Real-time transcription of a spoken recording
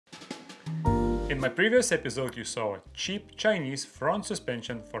In my previous episode you saw a cheap Chinese front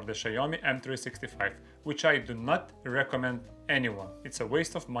suspension for the Xiaomi m365, which I do not recommend anyone. It's a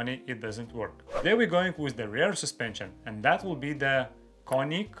waste of money, it doesn't work. Today we're going with the rear suspension, and that will be the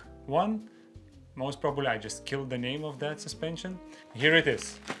KONYK one. Most probably I just killed the name of that suspension. Here it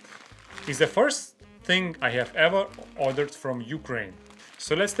is. It's the first thing I have ever ordered from Ukraine.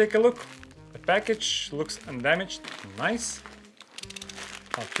 So let's take a look. The package looks undamaged, nice.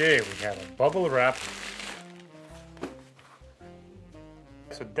 Okay, we have a bubble wrap.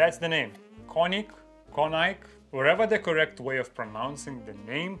 So that's the name, KONYK, wherever the correct way of pronouncing the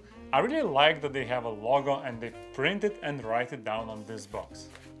name. I really like that they have a logo and they print it and write it down on this box.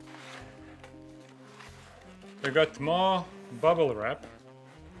 We got more bubble wrap.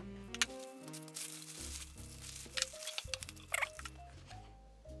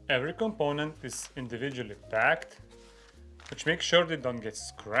 Every component is individually packed, which makes sure they don't get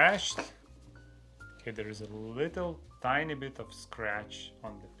scratched. Okay, there is a little tiny bit of scratch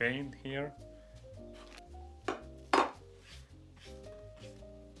on the paint here.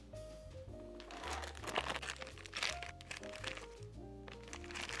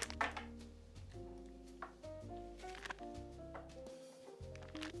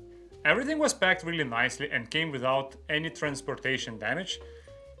 Everything was packed really nicely and came without any transportation damage.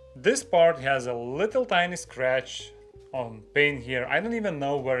 This part has a little tiny scratch on paint here. I don't even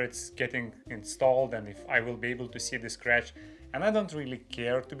know where it's getting installed and if I will be able to see the scratch, and I don't really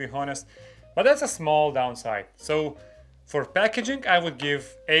care, to be honest, but that's a small downside. So for packaging I would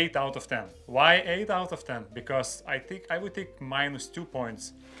give 8 out of 10. Why 8 out of 10? Because I would take -2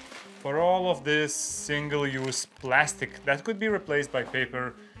 points for all of this single-use plastic that could be replaced by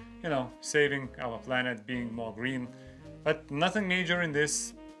paper, you know, saving our planet, being more green, but nothing major in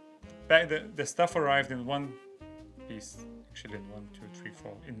this. The stuff arrived in one piece, actually in 1, 2, 3,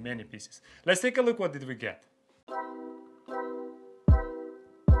 4, in many pieces. Let's take a look, what did we get?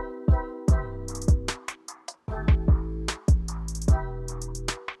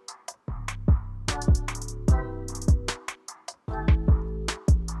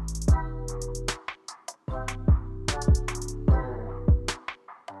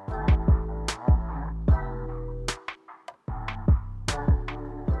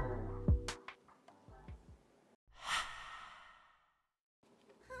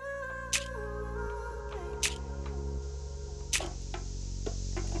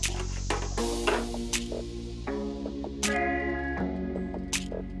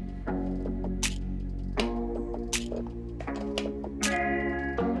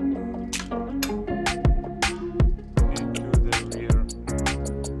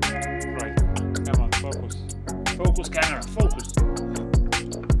 Focus, camera, focus.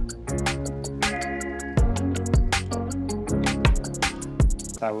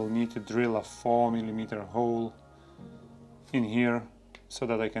 I will need to drill a 4mm hole in here so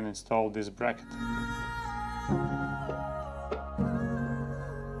that I can install this bracket.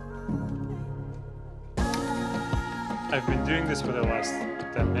 I've been doing this for the last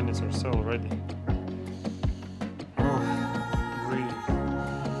 10 minutes or so already.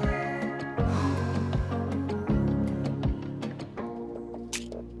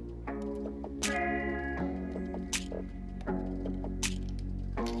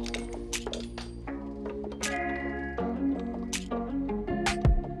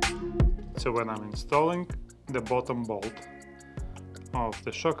 So when I'm installing the bottom bolt of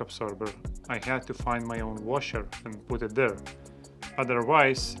the shock absorber, I had to find my own washer and put it there.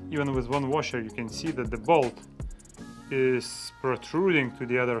 Otherwise, even with one washer, you can see that the bolt is protruding to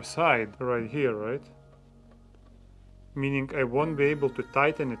the other side right here, right? Meaning I won't be able to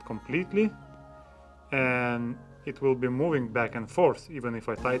tighten it completely, and it will be moving back and forth even if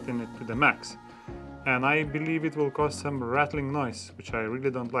I tighten it to the max. And I believe it will cause some rattling noise, which I really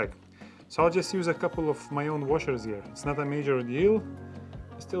don't like. So I'll just use a couple of my own washers here. It's not a major deal,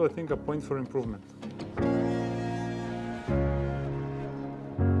 still I think a point for improvement.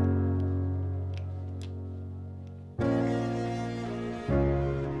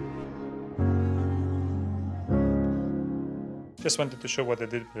 Just wanted to show what I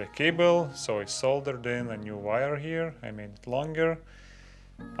did with the cable. So I soldered in a new wire here, I made it longer.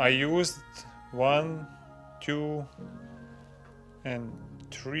 I used 1, 2, and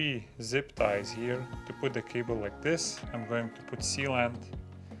 3 zip ties here to put the cable like this. I'm going to put sealant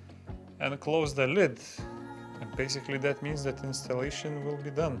and close the lid, and basically that means that installation will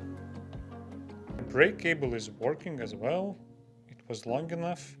be done. The brake cable is working as well. It was long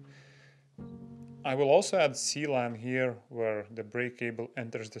enough. I will also add sealant here where the brake cable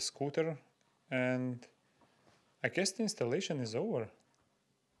enters the scooter, and I guess the installation is over.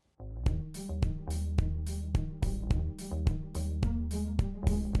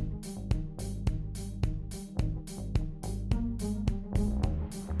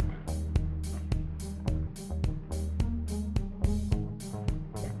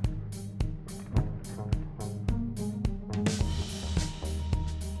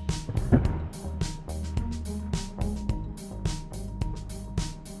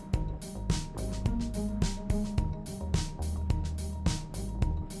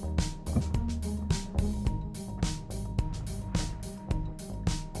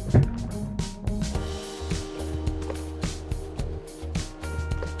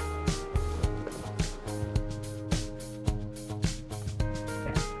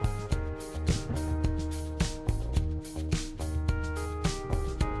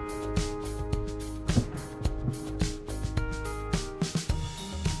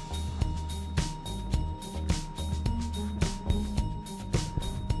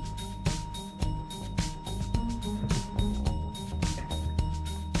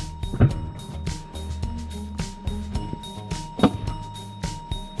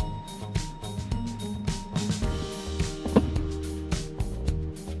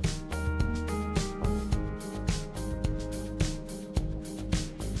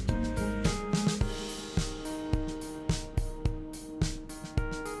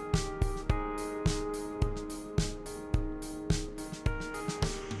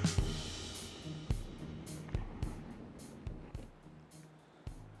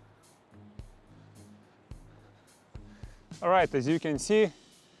 Alright, as you can see,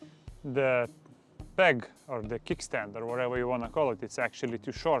 the peg or the kickstand or whatever you want to call it, it's actually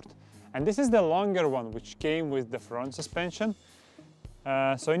too short. And this is the longer one which came with the front suspension.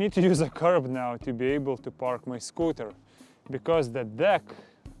 So I need to use a curb now to be able to park my scooter, because the deck,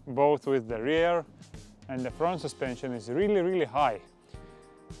 both with the rear and the front suspension, is really high.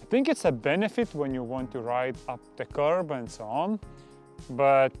 I think it's a benefit when you want to ride up the curb and so on,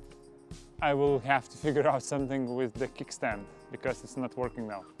 but I will have to figure out something with the kickstand because it's not working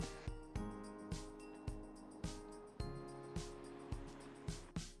now.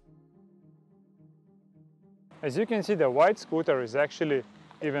 As you can see, the white scooter is actually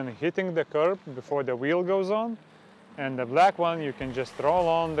even hitting the curb before the wheel goes on, and the black one you can just roll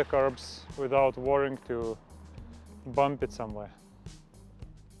on the curbs without worrying to bump it somewhere.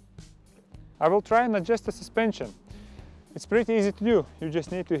 I will try and adjust the suspension. It's pretty easy to do. You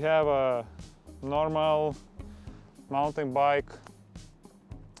just need to have a normal mountain bike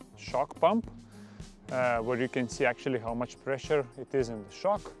shock pump where you can see actually how much pressure it is in the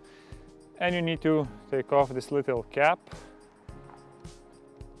shock. And you need to take off this little cap,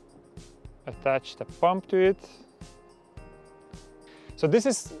 attach the pump to it. So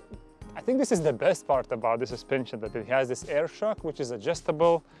I think this is the best part about the suspension, that it has this air shock which is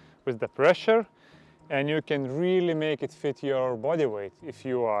adjustable with the pressure, and you can really make it fit your body weight. If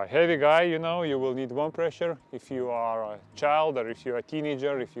you are a heavy guy, you know, you will need one pressure. If you are a child or if you're a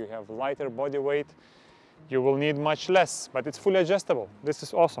teenager, if you have lighter body weight, you will need much less, but it's fully adjustable. This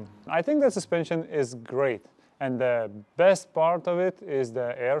is awesome. I think the suspension is great. And the best part of it is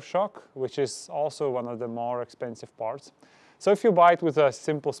the air shock, which is also one of the more expensive parts. So if you buy it with a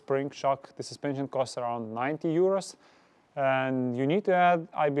simple spring shock, the suspension costs around 90 euros. And you need to add,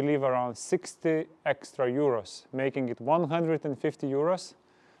 I believe, around 60 extra euros, making it 150 euros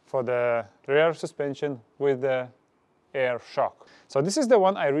for the rear suspension with the air shock. So this is the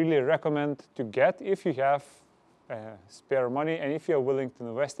one I really recommend to get if you have spare money and if you're willing to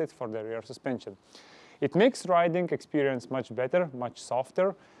invest it for the rear suspension. It makes riding experience much better, much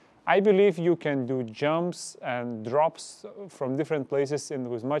softer. I believe you can do jumps and drops from different places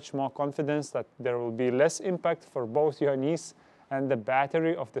with much more confidence, that there will be less impact for both your knees and the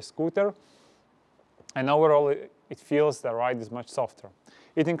battery of the scooter. And overall, it feels the ride is much softer.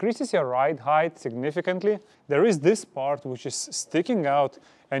 It increases your ride height significantly. There is this part which is sticking out,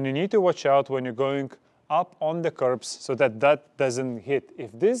 and you need to watch out when you're going up on the curbs so that that doesn't hit.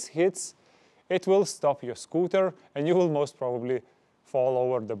 If this hits, it will stop your scooter and you will most probably fall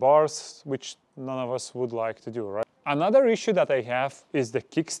over the bars, which none of us would like to do, right? Another issue that I have is the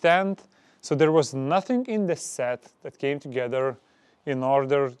kickstand. So there was nothing in the set that came together in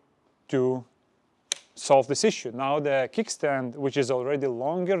order to solve this issue. Now the kickstand, which is already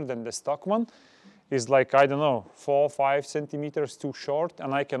longer than the stock one, is like, I don't know, 4 or 5 centimeters too short,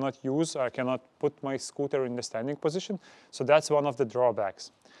 and I cannot put my scooter in the standing position. So that's one of the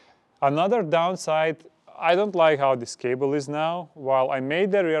drawbacks. Another downside, I don't like how this cable is now. While I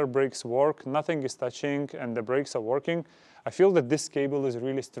made the rear brakes work, nothing is touching and the brakes are working, I feel that this cable is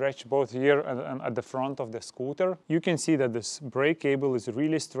really stretched both here and at the front of the scooter. You can see that this brake cable is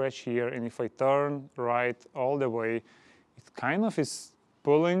really stretched here, and if I turn right all the way, it kind of is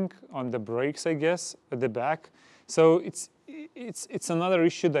pulling on the brakes, I guess, at the back. So it's another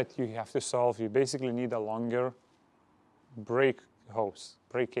issue that you have to solve. You basically need a longer brake hose,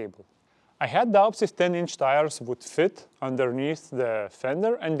 brake cable. I had doubts if 10-inch tires would fit underneath the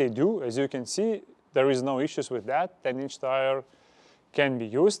fender, and they do. As you can see, there is no issues with that. 10-inch tire can be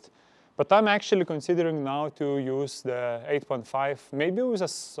used. But I'm actually considering now to use the 8.5, maybe with a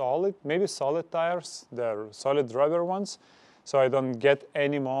solid, maybe solid tires, the solid rubber ones, so I don't get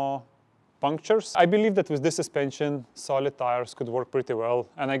any more punctures. I believe that with this suspension, solid tires could work pretty well,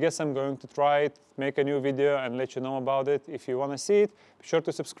 and I guess I'm going to try it, make a new video and let you know about it. If you want to see it, be sure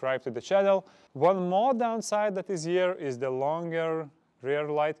to subscribe to the channel. One more downside that is here is the longer rear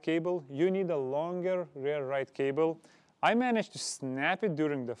light cable. You need a longer rear light cable. I managed to snap it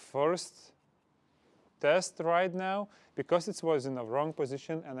during the first test right now because it was in the wrong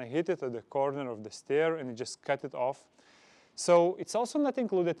position, and I hit it at the corner of the stair and it just cut it off. So it's also not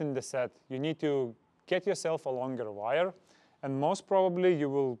included in the set. You need to get yourself a longer wire, and most probably you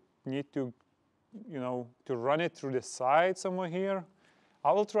will need to, to run it through the side somewhere here.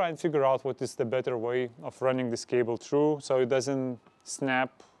 I will try and figure out what is the better way of running this cable through so it doesn't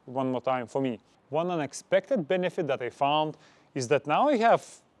snap one more time for me. One unexpected benefit that I found is that now I have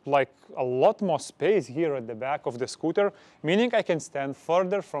like a lot more space here at the back of the scooter, meaning I can stand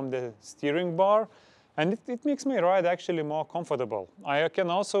further from the steering bar, and it makes my ride actually more comfortable. I can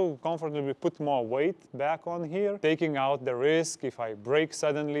also comfortably put more weight back on here, taking out the risk if I brake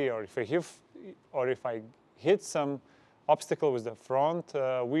suddenly or if I hit some obstacle with the front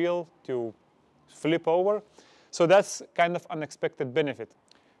wheel to flip over. So that's kind of unexpected benefit.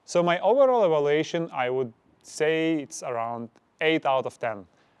 So my overall evaluation, I would say it's around 8 out of 10.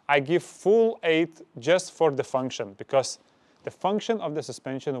 I give full 8 just for the function, because the function of the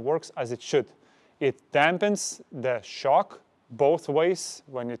suspension works as it should. It dampens the shock both ways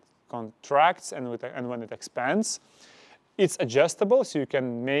when it contracts and when it expands. It's adjustable, so you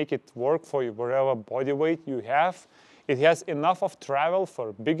can make it work for whatever body weight you have. It has enough of travel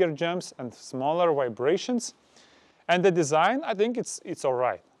for bigger jumps and smaller vibrations. And the design, I think it's all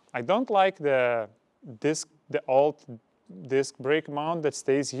right. I don't like the alt disc brake mount that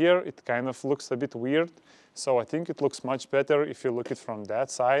stays here. It kind of looks a bit weird. So I think it looks much better if you look it from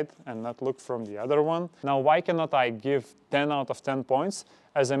that side and not look from the other one. Now, why cannot I give 10 out of 10 points?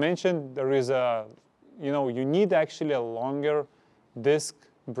 As I mentioned, there is you need actually a longer disc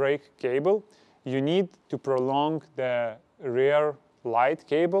brake cable. You need to prolong the rear light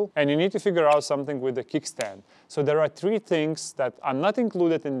cable, and you need to figure out something with the kickstand. So there are 3 things that are not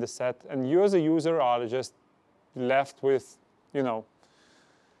included in the set, and you as a user are just left with,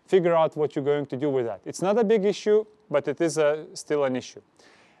 figure out what you're going to do with that. It's not a big issue, but it is still an issue.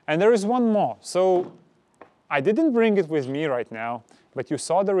 And there is one more. So I didn't bring it with me right now, but you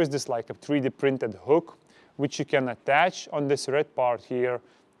saw there is this like a 3D printed hook, which you can attach on this red part here,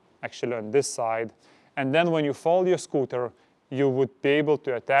 actually on this side. And then when you fold your scooter, you would be able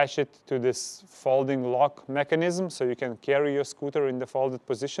to attach it to this folding lock mechanism, so you can carry your scooter in the folded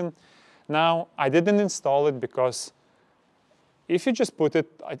position. Now, I didn't install it because if you just put it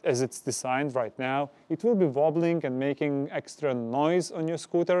as it's designed right now, it will be wobbling and making extra noise on your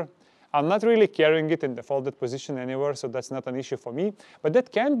scooter. I'm not really carrying it in the folded position anywhere, so that's not an issue for me. But that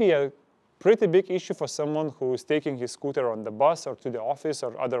can be a pretty big issue for someone who is taking his scooter on the bus or to the office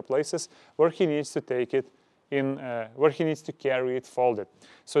or other places where he needs to take it where he needs to carry it folded.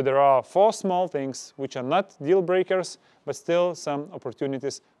 So there are 4 small things which are not deal breakers, but still some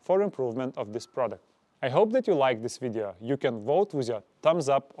opportunities for improvement of this product. I hope that you liked this video. You can vote with your thumbs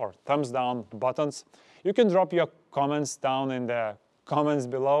up or thumbs down buttons. You can drop your comments down in the comments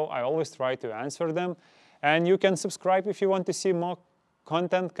below. I always try to answer them. And you can subscribe if you want to see more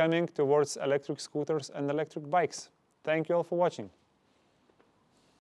content coming towards electric scooters and electric bikes. Thank you all for watching.